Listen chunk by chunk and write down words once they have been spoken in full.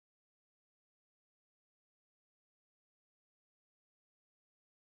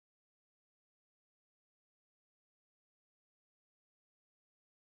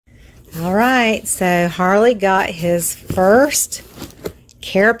All right, so Harley got his first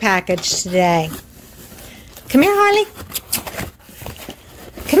care package today. Come here, Harley.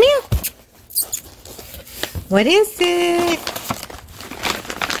 Come here. What is it?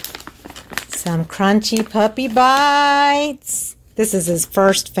 Some crunchy puppy bites. This is his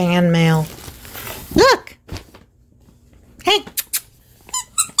first fan mail. Look. Hey.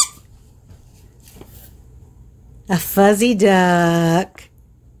 A fuzzy duck.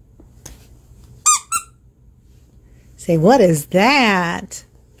 Say, what is that?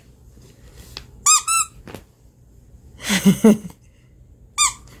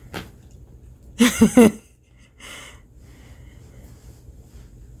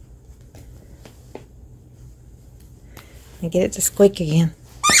 I get it to squeak again.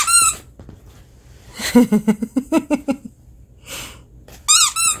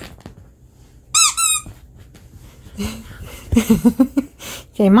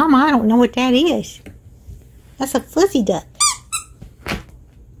 Say, Mama, I don't know what that is. That's a fuzzy duck.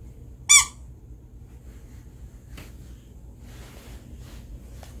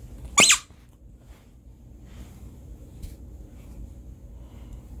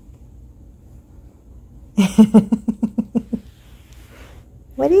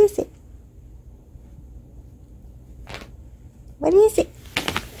 What is it? What is it?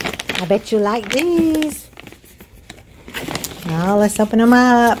 I bet you like these. Now let's open them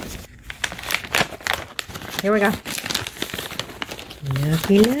up. Here we go.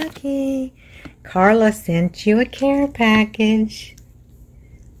 Looky, looky. Karla sent you a care package.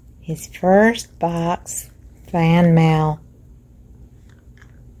 His first box fan mail.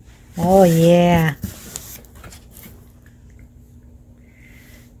 Oh, yeah.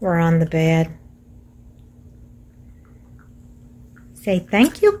 We're on the bed. Say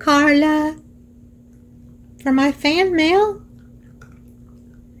thank you, Karla, for my fan mail.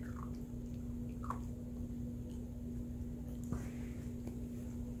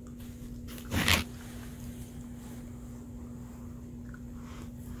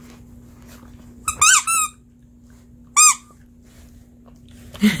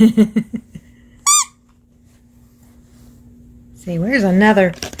 See, where's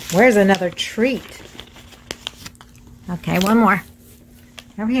another treat? Okay, one more.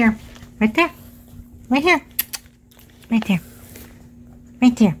 Over here. Right there. Right here. Right there.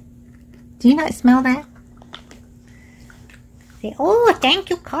 Right there. Do you not smell that? Say, oh,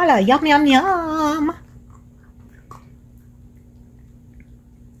 thank you, Karla. Yum, yum, yum.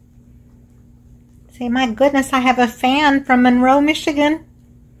 Say, my goodness, I have a fan from Monroe, Michigan.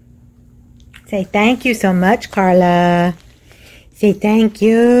 Say, thank you so much, Karla. Say, thank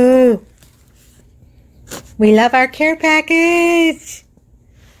you. We love our care package.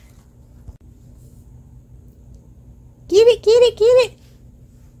 Get it, get it, get it.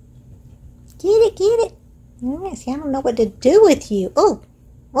 Get it, get it. Oh, see, I don't know what to do with you. Oh,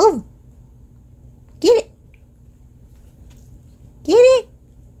 oh. Get it. Get it.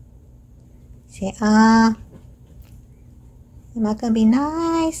 Say, am I going to be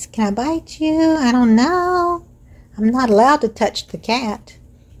nice? Can I bite you? I don't know. I'm not allowed to touch the cat.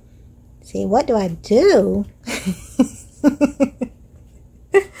 See, what do I do?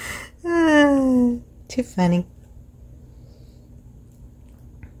 Too funny.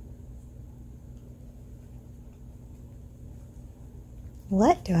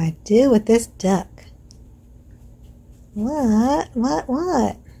 What do I do with this duck? What?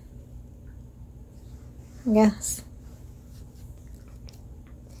 Yes.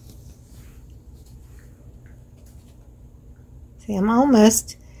 See,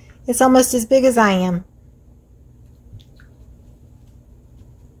 it's almost as big as I am.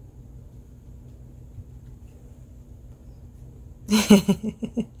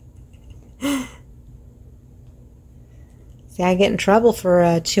 See, I get in trouble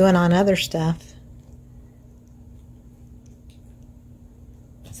for chewing on other stuff.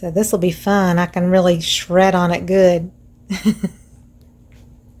 So this will be fun. I can really shred on it good.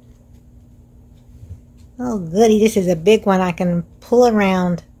 Oh, goody. This is a big one I can pull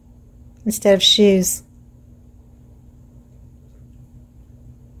around instead of shoes.